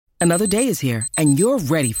Another day is here, and you're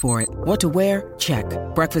ready for it. What to wear? Check.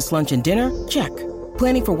 Breakfast, lunch, and dinner? Check.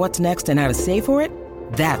 Planning for what's next and how to save for it?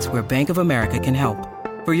 That's where Bank of America can help.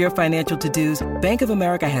 For your financial to-dos, Bank of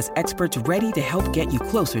America has experts ready to help get you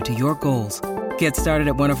closer to your goals. Get started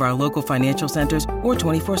at one of our local financial centers or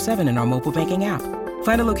 24/7 in our mobile banking app.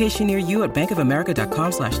 Find a location near you at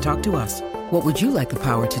bankofamerica.com/talktous. What would you like the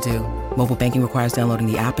power to do? Mobile banking requires downloading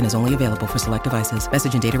the app and is only available for select devices.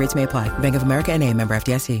 Message and data rates may apply. Bank of America N.A., member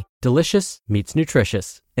FDIC. Delicious meets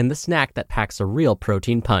nutritious in the snack that packs a real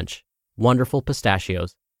protein punch. Wonderful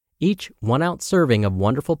Pistachios. Each 1 ounce serving of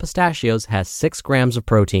Wonderful Pistachios has 6 grams of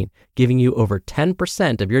protein, giving you over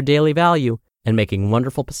 10% of your daily value and making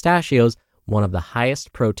Wonderful Pistachios one of the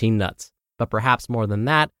highest protein nuts. But perhaps more than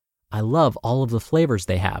that, I love all of the flavors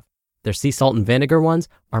they have. Their sea salt and vinegar ones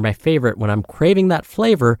are my favorite when I'm craving that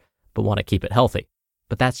flavor but want to keep it healthy.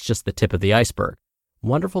 But that's just the tip of the iceberg.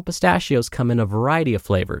 Wonderful Pistachios come in a variety of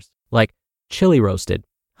flavors, like chili roasted,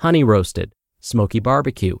 honey roasted, smoky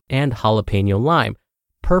barbecue, and jalapeno lime,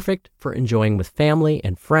 perfect for enjoying with family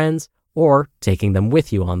and friends or taking them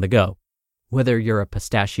with you on the go. Whether you're a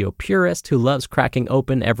pistachio purist who loves cracking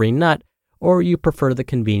open every nut, or you prefer the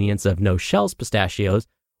convenience of no-shells pistachios,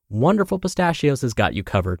 Wonderful Pistachios has got you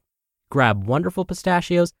covered. Grab Wonderful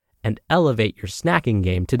Pistachios and elevate your snacking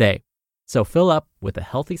game today. So fill up with a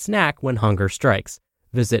healthy snack when hunger strikes.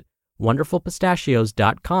 Visit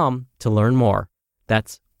wonderfulpistachios.com to learn more.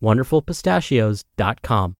 That's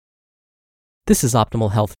wonderfulpistachios.com. This is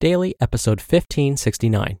Optimal Health Daily, episode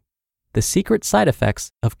 1569. The Secret Side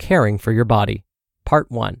Effects of Caring for Your Body,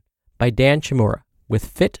 Part 1, by Dan Chimura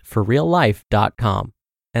with fitforreallife.com.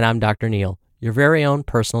 And I'm Dr. Neil, your very own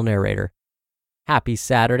personal narrator. Happy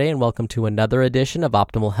Saturday and welcome to another edition of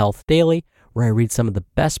Optimal Health Daily, where I read some of the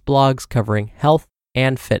best blogs covering health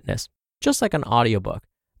and fitness, just like an audiobook,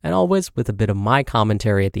 and always with a bit of my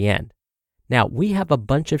commentary at the end. Now, we have a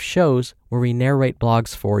bunch of shows where we narrate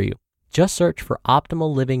blogs for you. Just search for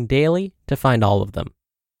Optimal Living Daily to find all of them.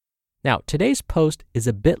 Now, today's post is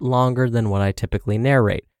a bit longer than what I typically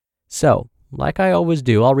narrate. So, like I always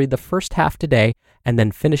do, I'll read the first half today and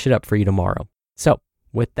then finish it up for you tomorrow. So,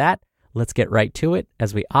 with that, let's get right to it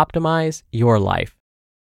as we optimize your life.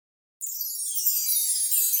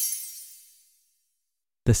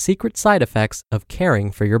 The Secret Side Effects of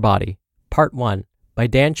Caring for Your Body, Part 1, by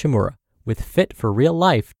Dan Chimura with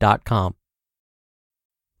fitforreallife.com.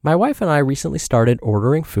 My wife and I recently started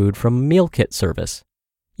ordering food from a meal kit service.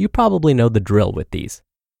 You probably know the drill with these.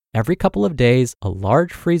 Every couple of days, a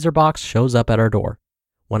large freezer box shows up at our door.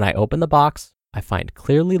 When I open the box, I find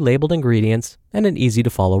clearly labeled ingredients and an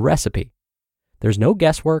easy-to-follow recipe. There's no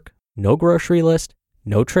guesswork, no grocery list,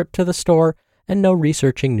 no trip to the store, and no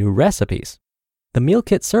researching new recipes. The meal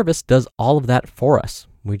kit service does all of that for us.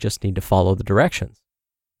 We just need to follow the directions.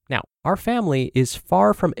 Now, our family is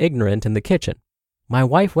far from ignorant in the kitchen. My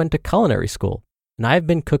wife went to culinary school, and I've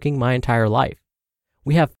been cooking my entire life.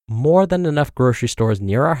 We have more than enough grocery stores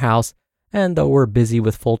near our house, and though we're busy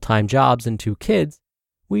with full-time jobs and 2 kids,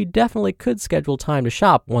 we definitely could schedule time to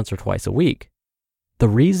shop once or twice a week. The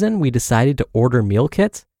reason we decided to order meal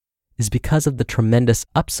kits is because of the tremendous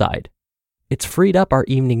upside. It's freed up our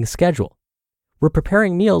evening schedule. We're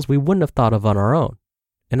preparing meals we wouldn't have thought of on our own,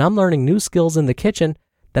 and I'm learning new skills in the kitchen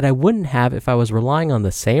that I wouldn't have if I was relying on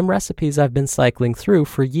the same recipes I've been cycling through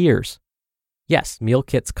for years. Yes, meal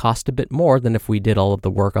kits cost a bit more than if we did all of the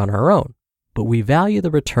work on our own, but we value the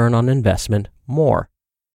return on investment more.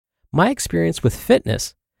 My experience with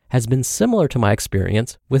fitness has been similar to my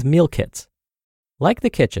experience with meal kits. Like the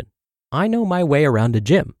kitchen, I know my way around a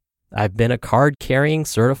gym. I've been a card-carrying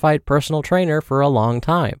certified personal trainer for a long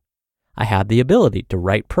time. I have the ability to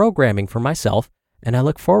write programming for myself, and I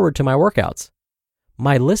look forward to my workouts.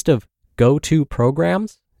 My list of go-to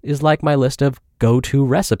programs is like my list of go-to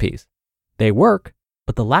recipes. They work,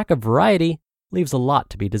 but the lack of variety leaves a lot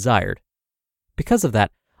to be desired. Because of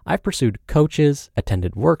that, I've pursued coaches,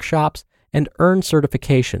 attended workshops, and earned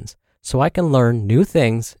certifications so I can learn new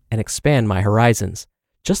things and expand my horizons,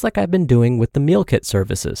 just like I've been doing with the meal kit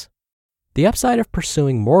services. The upside of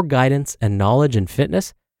pursuing more guidance and knowledge in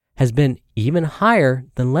fitness has been even higher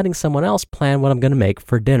than letting someone else plan what I'm going to make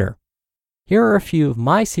for dinner. Here are a few of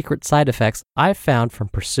my secret side effects I've found from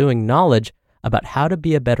pursuing knowledge about how to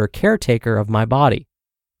be a better caretaker of my body.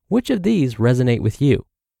 Which of these resonate with you?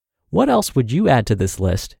 What else would you add to this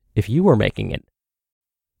list if you were making it?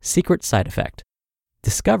 Secret side effect: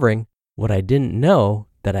 discovering what I didn't know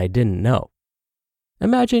that I didn't know.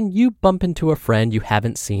 Imagine you bump into a friend you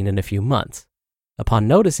haven't seen in a few months. Upon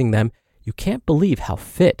noticing them, you can't believe how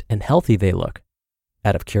fit and healthy they look.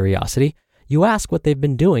 Out of curiosity, you ask what they've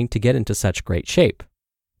been doing to get into such great shape.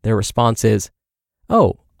 Their response is,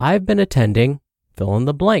 "Oh, I've been attending fill in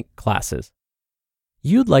the blank classes."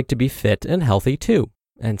 You'd like to be fit and healthy too,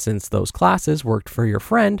 and since those classes worked for your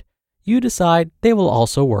friend, you decide they will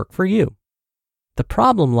also work for you. The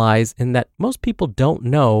problem lies in that most people don't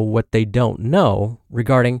know what they don't know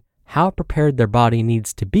regarding how prepared their body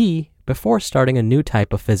needs to be before starting a new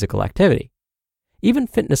type of physical activity. Even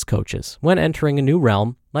fitness coaches, when entering a new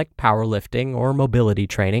realm like powerlifting or mobility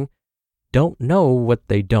training, don't know what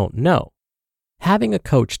they don't know. Having a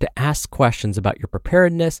coach to ask questions about your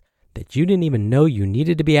preparedness that you didn't even know you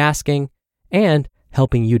needed to be asking, and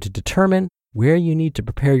helping you to determine where you need to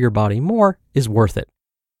prepare your body more is worth it.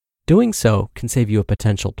 Doing so can save you a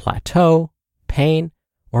potential plateau, pain,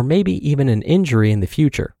 or maybe even an injury in the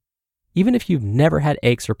future. Even if you've never had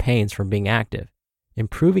aches or pains from being active,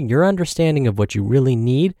 improving your understanding of what you really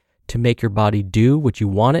need to make your body do what you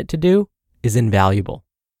want it to do is invaluable.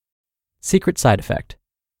 Secret side effect: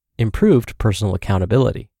 improved personal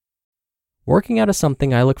accountability. Working out is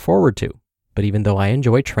something I look forward to, but even though I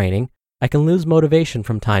enjoy training, I can lose motivation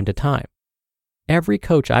from time to time. Every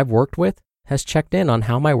coach I've worked with has checked in on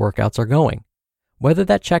how my workouts are going. Whether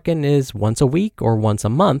that check-in is once a week or once a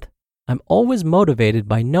month, I'm always motivated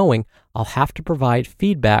by knowing I'll have to provide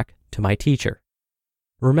feedback to my teacher.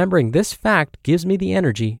 Remembering this fact gives me the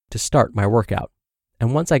energy to start my workout.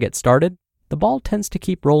 And once I get started, the ball tends to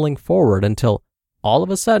keep rolling forward until all of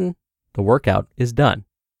a sudden, the workout is done.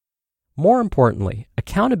 More importantly,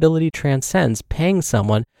 accountability transcends paying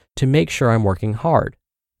someone to make sure I'm working hard.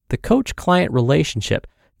 The coach-client relationship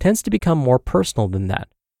tends to become more personal than that.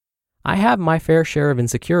 I have my fair share of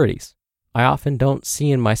insecurities. I often don't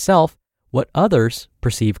see in myself what others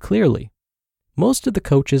perceive clearly. Most of the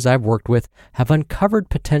coaches I've worked with have uncovered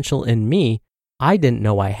potential in me I didn't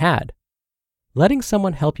know I had. Letting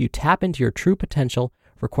someone help you tap into your true potential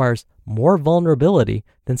requires more vulnerability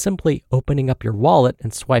than simply opening up your wallet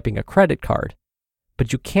and swiping a credit card.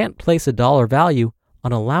 But you can't place a dollar value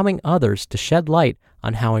on allowing others to shed light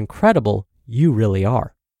on how incredible you really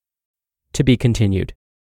are. To be continued.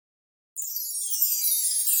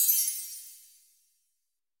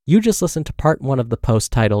 You just listened to part 1 of the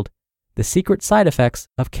post titled, "The Secret Side Effects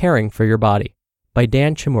of Caring for Your Body" by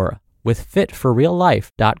Dan Chimura with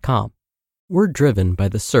fitforreallife.com. We're driven by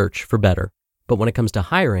the search for better, but when it comes to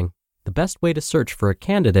hiring, the best way to search for a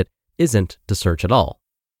candidate isn't to search at all.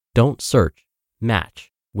 Don't search,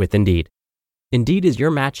 match with Indeed. Indeed is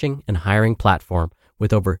your matching and hiring platform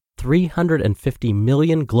with over 350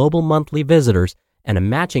 million global monthly visitors and a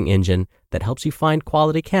matching engine that helps you find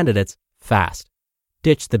quality candidates fast.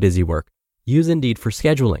 Ditch the busy work. Use Indeed for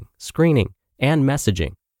scheduling, screening, and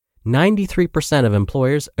messaging. 93% of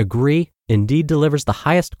employers agree Indeed delivers the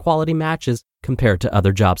highest quality matches compared to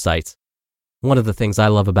other job sites. One of the things I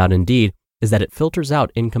love about Indeed is that it filters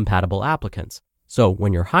out incompatible applicants. So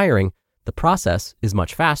when you're hiring, the process is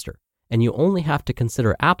much faster, and you only have to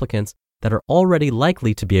consider applicants that are already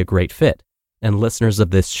likely to be a great fit. And listeners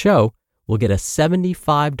of this show will get a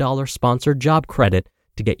 $75 sponsored job credit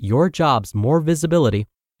to get your jobs more visibility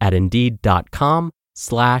at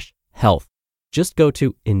Indeed.com/health. Just go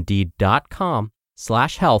to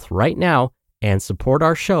Indeed.com/health right now and support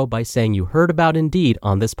our show by saying you heard about Indeed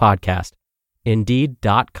on this podcast.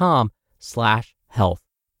 Indeed.com/health.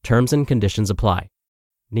 Terms and conditions apply.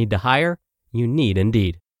 Need to hire? You need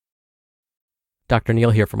Indeed. Dr.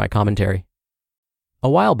 Neal here for my commentary. A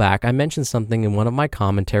while back, I mentioned something in one of my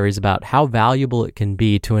commentaries about how valuable it can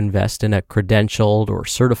be to invest in a credentialed or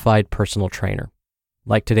certified personal trainer.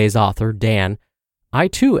 Like today's author, Dan, I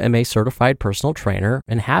too am a certified personal trainer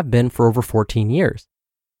and have been for over 14 years.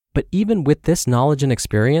 But even with this knowledge and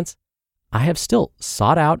experience, I have still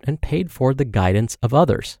sought out and paid for the guidance of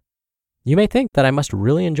others. You may think that I must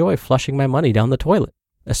really enjoy flushing my money down the toilet,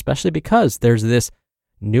 especially because there's this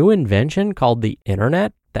new invention called the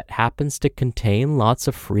internet that happens to contain lots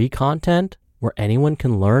of free content where anyone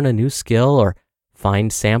can learn a new skill or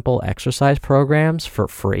find sample exercise programs for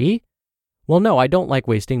free. Well, no, I don't like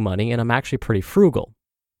wasting money and I'm actually pretty frugal.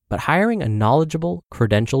 But hiring a knowledgeable,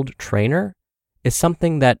 credentialed trainer is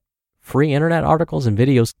something that free internet articles and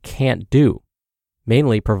videos can't do.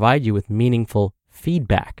 Mainly provide you with meaningful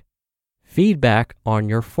feedback. Feedback on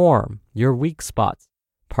your form, your weak spots,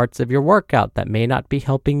 parts of your workout that may not be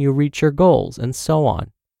helping you reach your goals, and so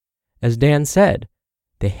on. As Dan said,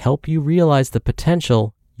 they help you realize the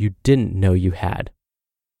potential you didn't know you had.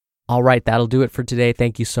 All right, that'll do it for today.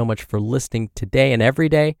 Thank you so much for listening today and every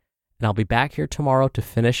day. And I'll be back here tomorrow to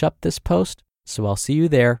finish up this post. So I'll see you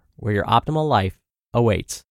there where your optimal life awaits.